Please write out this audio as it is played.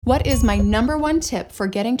What is my number one tip for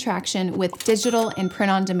getting traction with digital and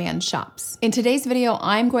print-on-demand shops? In today's video,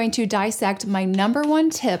 I'm going to dissect my number one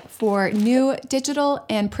tip for new digital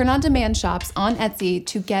and print-on-demand shops on Etsy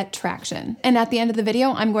to get traction. And at the end of the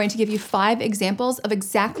video, I'm going to give you 5 examples of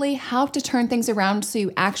exactly how to turn things around so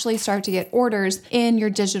you actually start to get orders in your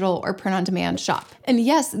digital or print-on-demand shop. And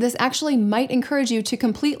yes, this actually might encourage you to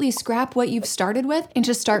completely scrap what you've started with and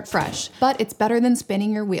to start fresh, but it's better than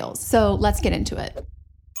spinning your wheels. So let's get into it.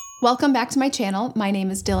 Welcome back to my channel. My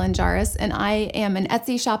name is Dylan Jarris, and I am an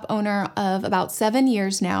Etsy shop owner of about 7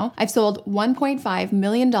 years now. I've sold $1.5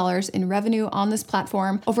 million in revenue on this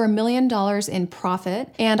platform, over $1 million in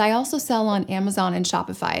profit, and I also sell on Amazon and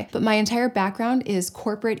Shopify. But my entire background is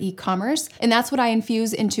corporate e-commerce, and that's what I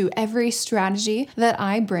infuse into every strategy that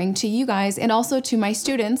I bring to you guys and also to my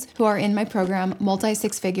students who are in my program,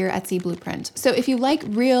 Multi-Six-Figure Etsy Blueprint. So if you like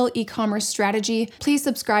real e-commerce strategy, please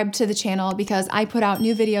subscribe to the channel because I put out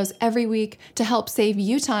new videos every week to help save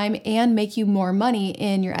you time and make you more money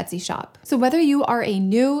in your Etsy shop. So whether you are a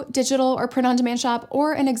new digital or print-on-demand shop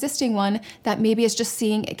or an existing one that maybe is just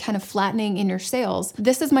seeing it kind of flattening in your sales,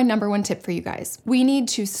 this is my number one tip for you guys. We need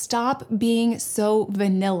to stop being so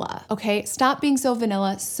vanilla, okay? Stop being so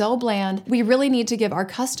vanilla, so bland. We really need to give our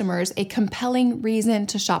customers a compelling reason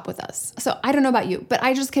to shop with us. So I don't know about you, but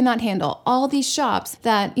I just cannot handle all these shops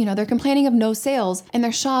that, they're complaining of no sales and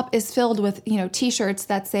their shop is filled with, t-shirts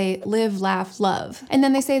that say live, laugh, love. And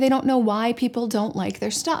then they say they don't know why people don't like their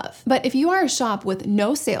stuff. But if you are a shop with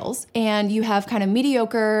no sales and you have kind of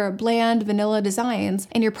mediocre, bland, vanilla designs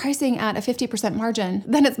and you're pricing at a 50% margin,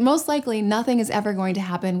 then it's most likely nothing is ever going to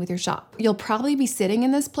happen with your shop. You'll probably be sitting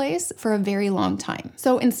in this place for a very long time.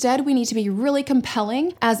 So instead, we need to be really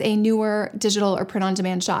compelling as a newer digital or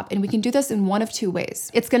print-on-demand shop. And we can do this in one of 2 ways.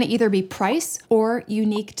 It's going to either be price or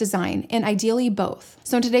unique design, and ideally both.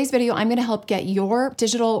 So in today's video, I'm going to help get your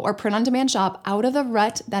digital or print-on-demand shop out of the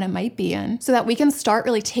rut that it might be in so that we can start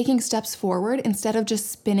really taking steps forward instead of just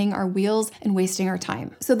spinning our wheels and wasting our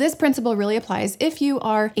time. So this principle really applies if you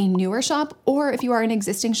are a newer shop or if you are an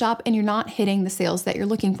existing shop and you're not hitting the sales that you're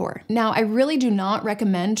looking for. Now, I really do not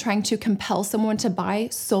recommend trying to compel someone to buy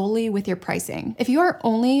solely with your pricing. If you are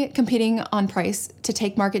only competing on price to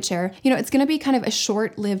take market share, it's going to be kind of a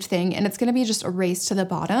short-lived thing and it's going to be just a race to the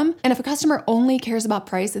bottom. And if a customer only cares about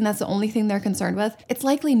price and that's the only thing they're concerned with, it's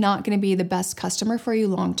likely not going to be the best customer for you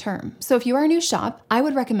long term. So if you are a new shop, I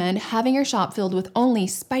would recommend having your shop filled with only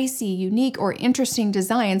spicy, unique, or interesting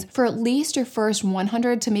designs for at least your first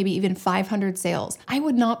 100 to maybe even 500 sales. I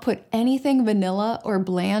would not put anything vanilla or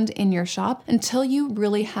bland in your shop until you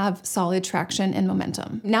really have solid traction and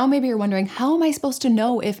momentum. Now maybe you're wondering, how am I supposed to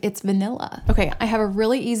know if it's vanilla? Okay, I have a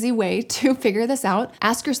really easy way to figure this out.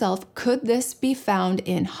 Ask yourself, could this be found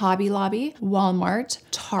in Hobby Lobby, Walmart,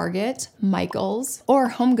 Target, Michaels, or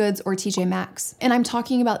HomeGoods or TJ Maxx? And I'm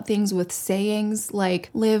talking about things with sayings like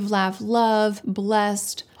live, laugh, love,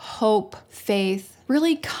 blessed, hope, faith,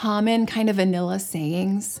 really common kind of vanilla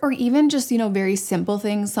sayings, or even just, very simple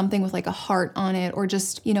things, something with like a heart on it, or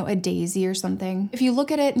just, a daisy or something. If you look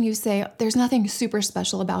at it and you say, there's nothing super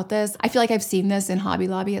special about this, I feel like I've seen this in Hobby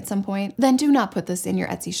Lobby at some point, then do not put this in your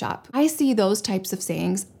Etsy shop. I see those types of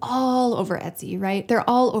sayings all over Etsy, right? They're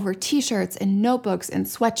all over t-shirts and notebooks and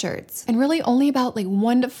sweatshirts. And really only about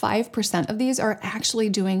 1 to 5% of these are actually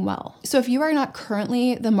doing well. So if you are not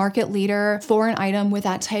currently the market leader for an item with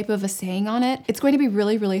that type of a saying on it, it's going to be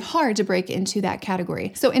really, really hard to break into that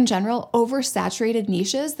category. So in general, oversaturated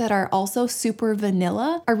niches that are also super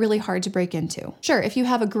vanilla are really hard to break into. Sure, if you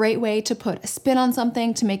have a great way to put a spin on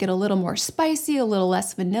something to make it a little more spicy, a little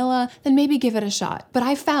less vanilla, then maybe give it a shot. But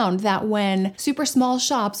I found that when super small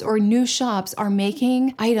shops or new shops are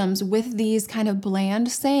making items with these kind of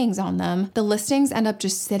bland sayings on them, the listings end up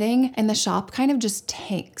just sitting and the shop kind of just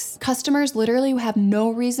tanks. Customers literally have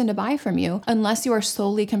no reason to buy from you unless you are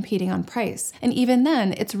solely competing on price. And even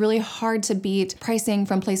then, it's really hard to beat pricing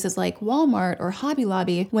from places like Walmart or Hobby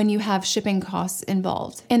Lobby when you have shipping costs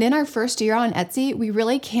involved. And in our first year on Etsy, we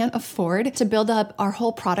really can't afford to build up our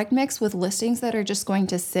whole product mix with listings that are just going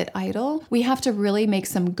to sit idle. We have to really make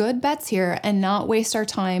some good bets here and not waste our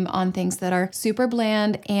time on things that are super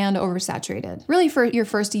bland and oversaturated. Really, for your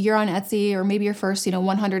first year on Etsy, or maybe your first,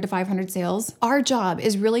 100 to 500 sales, our job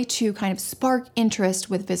is really to kind of spark interest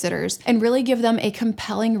with visitors and really give them a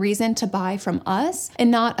compelling reason to buy from us and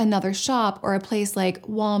not another shop or a place like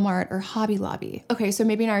Walmart or Hobby Lobby. Okay, so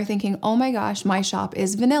maybe now you're thinking, oh my gosh, my shop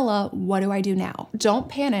is vanilla. What do I do now? don't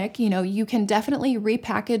panic. You can definitely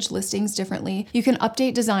repackage listings differently. You can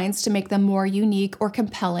update designs to make them more unique or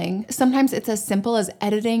compelling. Sometimes it's as simple as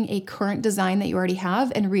editing a current design that you already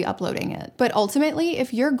have and re-uploading it. But ultimately,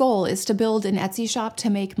 if your goal is to build an Etsy shop to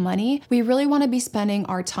make money, we really want to be spending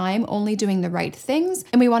our time only doing the right things.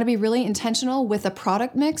 And we want to be really intentional with the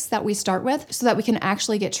product mix that we start with so that we can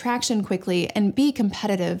actually get traction quickly and be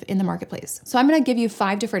competitive in the marketplace. So I'm going to give you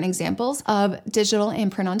 5 different examples of digital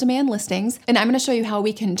and print on demand listings. And I'm going to show you how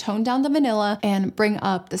we can tone down the vanilla and bring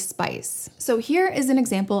up the spice. So here is an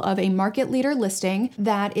example of a market leader listing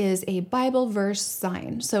that is a Bible verse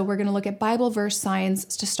sign. So we're going to look at Bible verse signs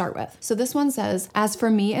to start with. So this one says, "As for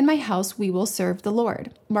me and my house, we will serve the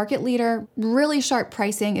Lord." Market leader, really sharp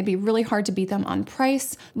pricing. It'd be really hard to beat them on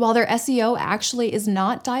price. While their SEO actually is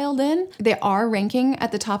not dialed in, they are ranking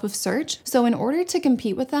at the top of search. So in order to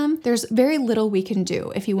compete with them, there's very little we can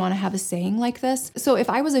do if you want to have a saying like this. So if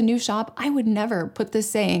I was a new shop, I would never put this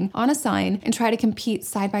saying on a sign and try to compete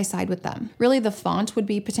side by side with them. Really, the font would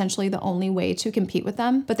be potentially the only way to compete with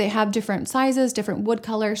them, but they have different sizes, different wood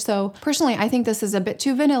colors. So personally, I think this is a bit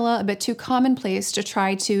too vanilla, a bit too commonplace to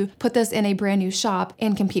try to put this in a brand new shop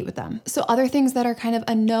and compete with them. So other things that are kind of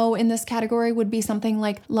a no in this category would be something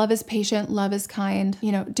like love is patient, love is kind,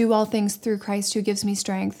 do all things through Christ who gives me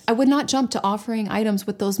strength. I would not jump to offering items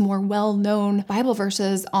with those more well-known Bible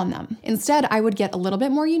verses on them. Instead, I would get a little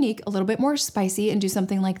bit more unique, a little bit more spicy, and do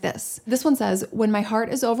something like this. This one says, "When my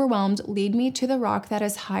heart is overwhelmed, lead me to the rock that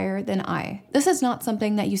is higher than I." This is not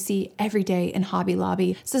something that you see every day in Hobby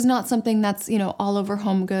Lobby. This is not something that's, all over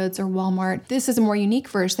Home Goods or Walmart. This is a more unique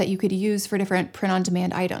verse that you could use for different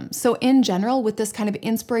print-on-demand items. So in general, with this kind of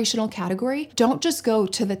inspirational category, don't just go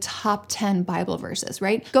to the top 10 Bible verses,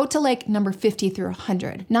 right? Go to like number 50 through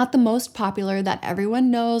 100. Not the most popular that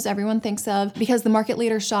everyone knows, everyone thinks of, because the market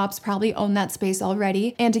leader shops probably own that space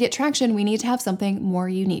already. And to get traction, we need to have something more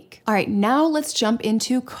unique. All right, now let's jump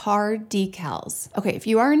into car decals. Okay, if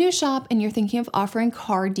you are a new shop and you're thinking of offering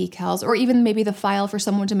car decals, or even maybe the file for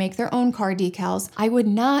someone to make their own car decals, I would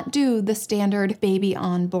not do the standard baby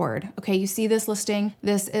on board. Okay, you see this listing?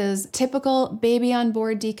 This is typical baby on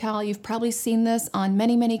board decal. You've probably seen this on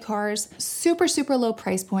many, many cars. Super, super low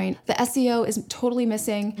price point. The SEO is totally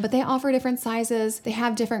missing, but they offer different sizes. They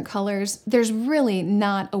have different colors. There's really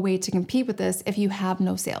not a way to compete with this if you have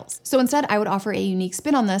no sales. So instead, I would offer a unique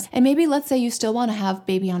spin on this. And maybe let's say you still want to have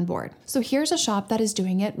baby on board. So here's a shop that is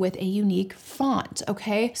doing it with a unique font.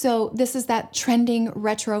 Okay, so this is that trending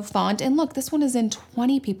retro font. And look, this one is in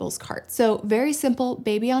 20 people's carts. So very simple,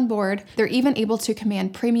 baby on board. They're even able to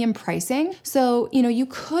command premium pricing. So, you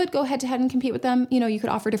could go head to head and compete with them. You could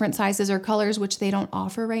offer different sizes or colors, which they don't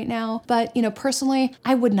offer right now. But, personally,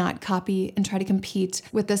 I would not copy and try to compete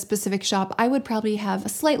with this specific shop. I would probably have a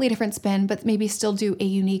slightly different spin, but maybe still do a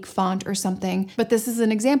unique font or something. But this is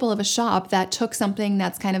an example of a shop that took something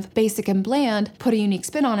that's kind of basic and bland, put a unique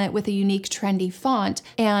spin on it with a unique trendy font,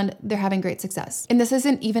 and they're having great success. And this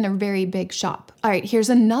isn't even a very big shop. All right, here's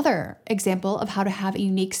another example of how to have a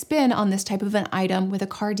unique spin on this type of an item with a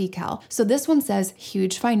car decal. So this one says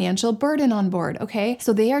huge financial burden on board, okay?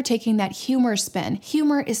 So they are taking that humor spin.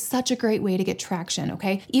 Humor is such a great way to get traction,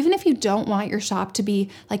 okay? Even if you don't want your shop to be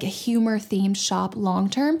like a humor themed shop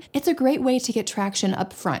long-term, it's a great way to get traction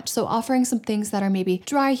up front. So offering some things that are maybe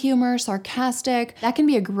dry humor, sarcastic, that can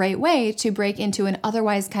be a great way to break into an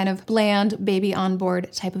otherwise kind of bland baby on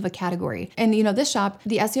board type of a category. And this shop,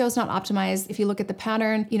 the SEO is not optimized. If you look at the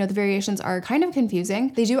pattern, the variations are kind of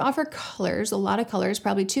confusing. They do offer colors, a lot of colors,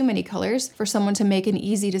 probably too many colors for someone to make an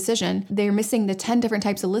easy decision. They're missing the 10 different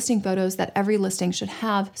types of listing photos that every listing should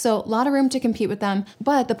have. So a lot of room to compete with them.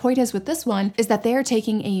 But the point is with this one is that they are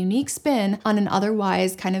taking a unique spin on an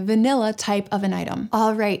otherwise kind of vanilla type of an item.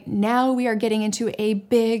 All right, now we are getting into a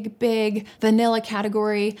big, big vanilla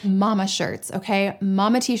category, mama shirts, okay?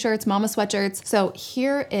 Mama t-shirts, mama sweatshirts. So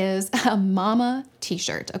here is a mama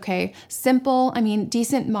t-shirt, okay? Simple,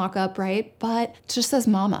 decent mock-up, right? But it just says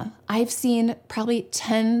mama. I've seen probably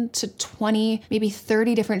 10 to 20, maybe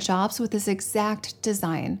 30 different shops with this exact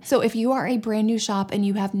design. So if you are a brand new shop and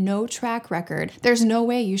you have no track record, there's no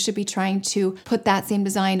way you should be trying to put that same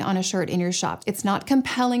design on a shirt in your shop. It's not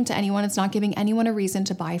compelling to anyone. It's not giving anyone a reason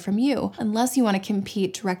to buy from you unless you want to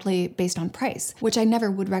compete directly based on price, which I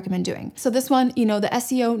never would recommend doing. So this one, the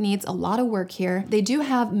SEO needs a lot of work here. They do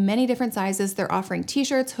have many different sizes. They're offering offering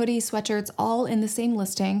t-shirts, hoodies, sweatshirts, all in the same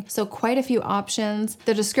listing. So quite a few options.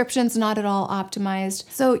 The description's not at all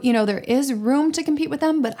optimized. So, there is room to compete with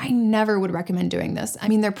them, but I never would recommend doing this. I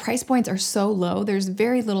mean, their price points are so low. There's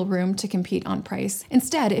very little room to compete on price.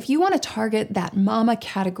 Instead, if you want to target that mama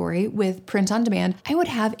category with print on demand, I would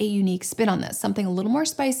have a unique spin on this, something a little more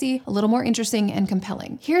spicy, a little more interesting and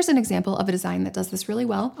compelling. Here's an example of a design that does this really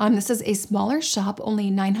well. This is a smaller shop,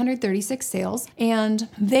 only 936 sales, and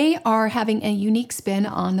they are having a unique spin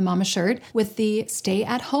on the mama shirt with the stay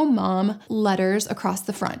at home mom letters across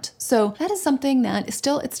the front. So that is something that is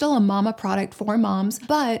it's still a mama product for moms,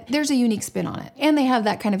 but there's a unique spin on it. And they have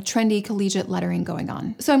that kind of trendy collegiate lettering going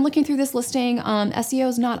on. So I'm looking through this listing. SEO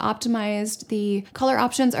is not optimized. The color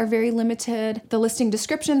options are very limited. The listing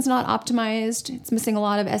description is not optimized. It's missing a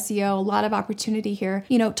lot of SEO, a lot of opportunity here.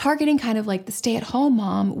 Targeting kind of like the stay-at-home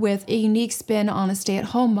mom with a unique spin on a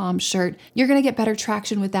stay-at-home mom shirt, you're going to get better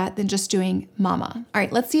traction with that than just doing mama. All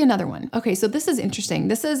right, let's see another one. Okay, so this is interesting.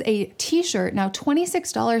 This is a t-shirt. Now,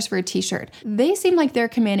 $26 for a t-shirt. They seem like they're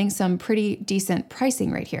commanding some pretty decent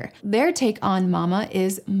pricing right here. Their take on mama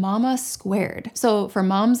is mama squared. So for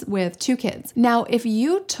moms with 2 kids. Now, if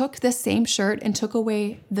you took this same shirt and took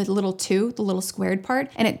away the little squared part,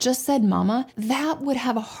 and it just said mama, that would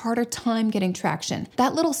have a harder time getting traction.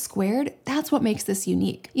 That little squared, that's what makes this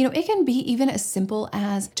unique. It can be even as simple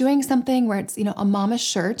as doing something where it's, a mama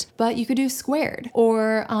shirt, but you could do squared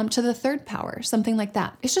or to the third power, something like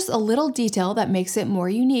that. It's just a little detail that makes it more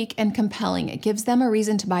unique and compelling. It gives them a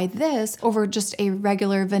reason to buy this over just a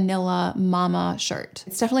regular vanilla mama shirt.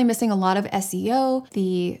 It's definitely missing a lot of SEO.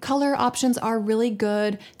 The color options are really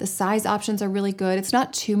good. The size options are really good. It's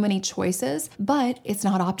not too many choices, but it's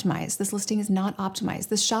not optimized. This listing is not optimized.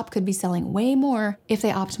 This shop could be selling way more if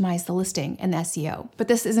they optimize the listing and the SEO. But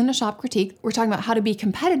this isn't a shop critique. We're talking about how to be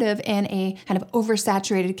competitive in a kind of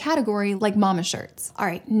oversaturated category like mama shirts. All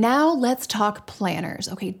right, now let's talk planners.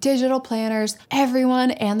 Okay, digital planners.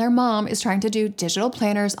 Everyone and their mom is trying to do digital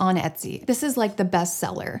planners on Etsy. This is like the best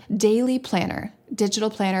seller. Daily planner. Digital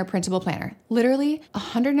planner, printable planner. Literally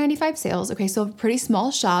 195 sales. Okay, so pretty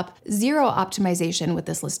small shop, 0 optimization with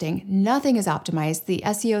this listing. Nothing is optimized. The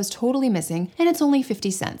SEO is totally missing, and it's only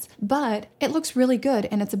 50 cents. But it looks really good,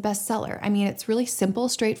 and it's a bestseller. I mean, it's really simple,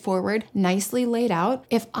 straightforward, nicely laid out.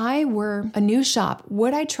 If I were a new shop,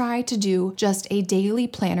 would I try to do just a daily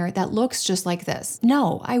planner that looks just like this?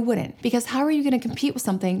 No, I wouldn't. Because how are you going to compete with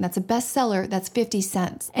something that's a bestseller that's 50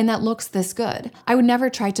 cents and that looks this good? I would never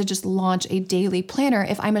try to just launch a daily planner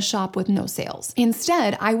if I'm a shop with no sales.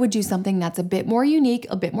 Instead, I would do something that's a bit more unique,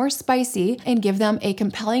 a bit more spicy, and give them a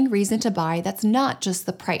compelling reason to buy that's not just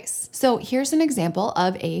the price. So here's an example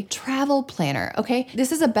of a travel planner, okay?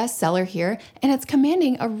 This is a bestseller here, and it's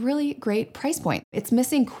commanding a really great price point. It's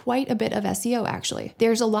missing quite a bit of SEO, actually.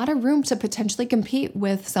 There's a lot of room to potentially compete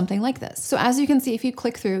with something like this. So as you can see, if you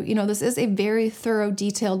click through, this is a very thorough,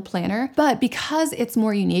 detailed planner, but because it's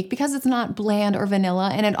more unique, because it's not bland or vanilla,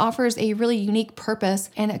 and it offers a really unique purpose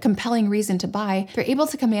and a compelling reason to buy, they're able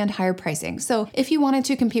to command higher pricing. So if you wanted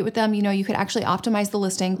to compete with them, you could actually optimize the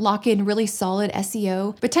listing, lock in really solid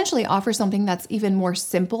SEO, potentially offer something that's even more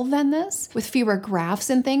simple than this with fewer graphs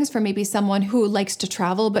and things for maybe someone who likes to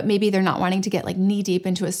travel, but maybe they're not wanting to get like knee deep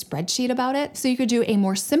into a spreadsheet about it. So you could do a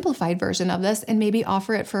more simplified version of this and maybe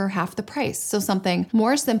offer it for half the price. So something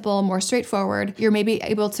more simple, more straightforward. You're maybe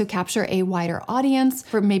able to capture a wider audience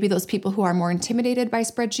for maybe those people who are more intimidated by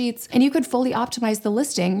spreadsheets, and you could fully optimize the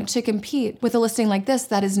listing to compete with a listing like this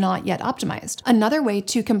that is not yet optimized. Another way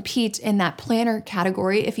to compete in that planner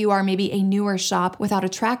category, if you are maybe a newer shop without a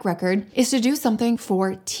track record, is to do something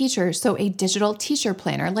for teachers. So a digital teacher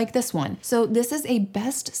planner like this one. So this is a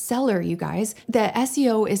best seller, you guys. The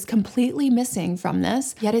SEO is completely missing from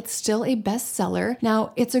this, yet it's still a bestseller.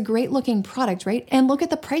 Now, it's a great looking product, right? And look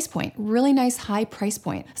at the price point, really nice high price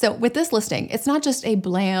point. So with this listing, it's not just a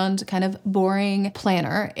bland kind of boring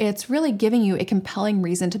planner. It's really giving you a compelling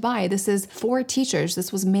reason to buy. This is for teachers.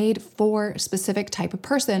 This was made for a specific type of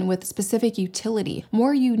person with specific utility,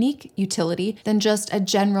 more unique utility than just a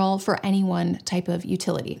general for anyone type of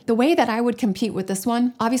utility. The way that I would compete with this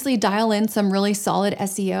one, obviously dial in some really solid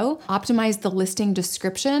SEO, optimize the listing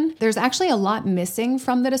description. There's actually a lot missing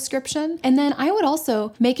from the description. And then I would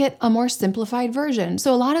also make it a more simplified version.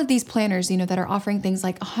 So a lot of these planners, that are offering things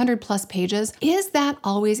like 100 plus pages, is that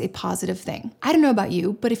always a positive thing? I don't know about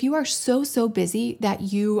you, but if you are so so busy that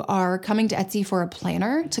you are coming to Etsy for a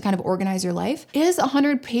planner to kind of organize your life? Is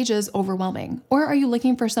 100 pages overwhelming? Or are you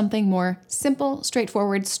looking for something more simple,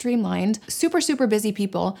 straightforward, streamlined? Super busy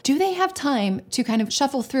people, do they have time to kind of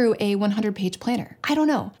shuffle through a 100-page planner? I don't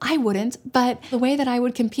know. I wouldn't, but the way that I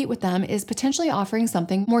would compete with them is potentially offering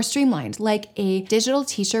something more streamlined, like a digital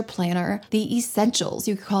teacher planner, the essentials.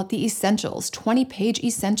 You could call it the essentials, 20-page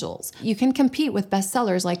essentials. You can compete with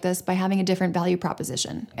bestsellers like this by having a different value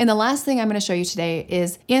proposition. And the last thing I'm going to show you today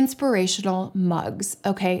is inspirational mugs.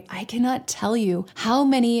 Okay, I cannot tell you how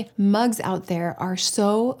many mugs out there are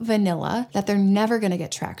so vanilla that they're never going to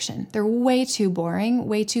get traction. They're way too boring,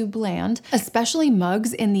 way too bland, especially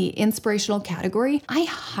mugs in the inspirational category. I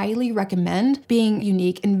highly recommend being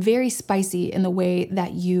unique and very spicy in the way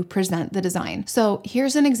that you present the design. So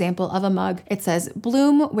here's an example of a mug. It says,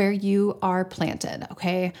 "Bloom where you are planted."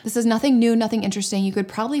 Okay, this is nothing new, nothing interesting. You could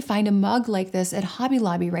probably find a mug like this at Hobby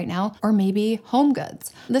Lobby right now, or maybe Home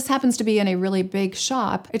Goods. This happens to be in a really big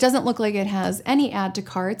shop. It doesn't look like it has any add to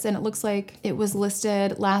carts, and it looks like it was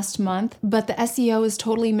listed last month, but the SEO is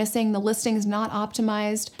totally missing. The listing is not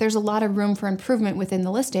optimized. There's a lot of room for improvement within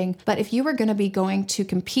the listing, but if you are going to be going to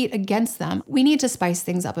compete against them, we need to spice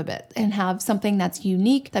things up a bit and have something that's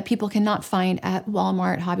unique that people cannot find at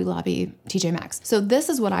Walmart, Hobby Lobby, TJ Maxx. So this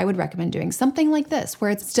is what I would recommend doing. Something like this,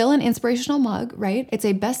 where it's still an inspirational mug, right? It's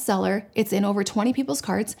a bestseller. It's in over 20 people's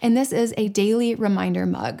carts, and this is a daily reminder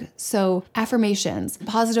mug. So affirmations,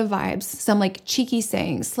 positive vibes, some like cheeky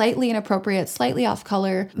sayings, slightly inappropriate, slightly off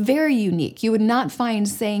color, very unique. You would not find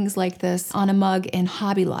sayings like this on a mug in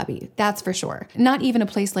Hobby Lobby, that's for sure. Not even a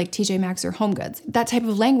place like TJ Maxx or Home Goods. That type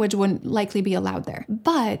of language wouldn't likely be allowed there.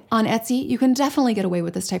 But on Etsy, you can definitely get away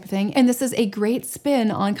with this type of thing. And this is a great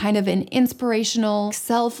spin on kind of an inspirational,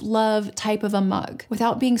 self-love type of a mug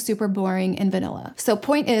without being super boring and vanilla. So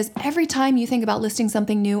point is, every time you think about listing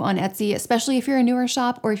something new on Etsy, especially if you're a newer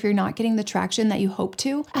shop or if you're not getting the traction that you hope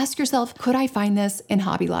to, ask yourself, could I find this in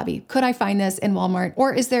Hobby Lobby? Could I find this in Walmart?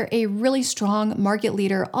 Or is there a really strong market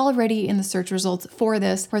leader already in the search results for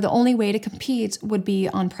this, where the only way to compete would be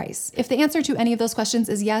on price? If the answer to any of those questions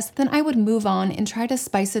is yes, then I would move on and try to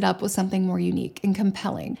spice it up with something more unique and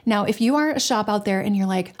compelling. Now, if you are a shop out there and you're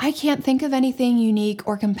like, I can't think of anything unique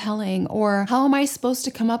or compelling, or how am I supposed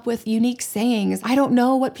to come up with unique sayings? I don't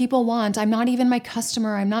know what people want. I'm not even my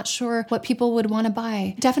customer. I'm not sure what people would want to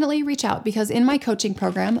buy. Definitely reach out, because in my coaching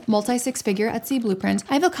program, Multi-Six-Figure Etsy Blueprint,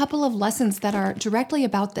 I have a couple of lessons that are directly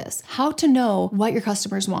about this. How to know what your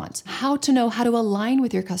customers want, how to know how to align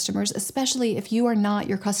with your customers, especially if you are not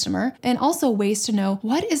your customer, and also ways to know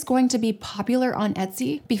what is going to be popular on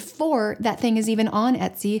Etsy before that thing is even on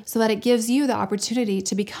Etsy, so that it gives you the opportunity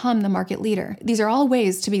to become the market leader. These are all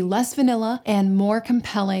ways to be less vanilla and more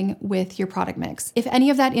compelling with your product mix. If any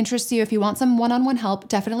of that interests you, if you want some one-on-one help,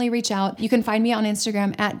 definitely reach out. You can find me on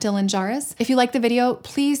Instagram at Dylan Jarris. If you like the video,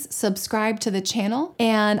 please subscribe to the channel,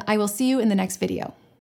 and I will see you in the next video.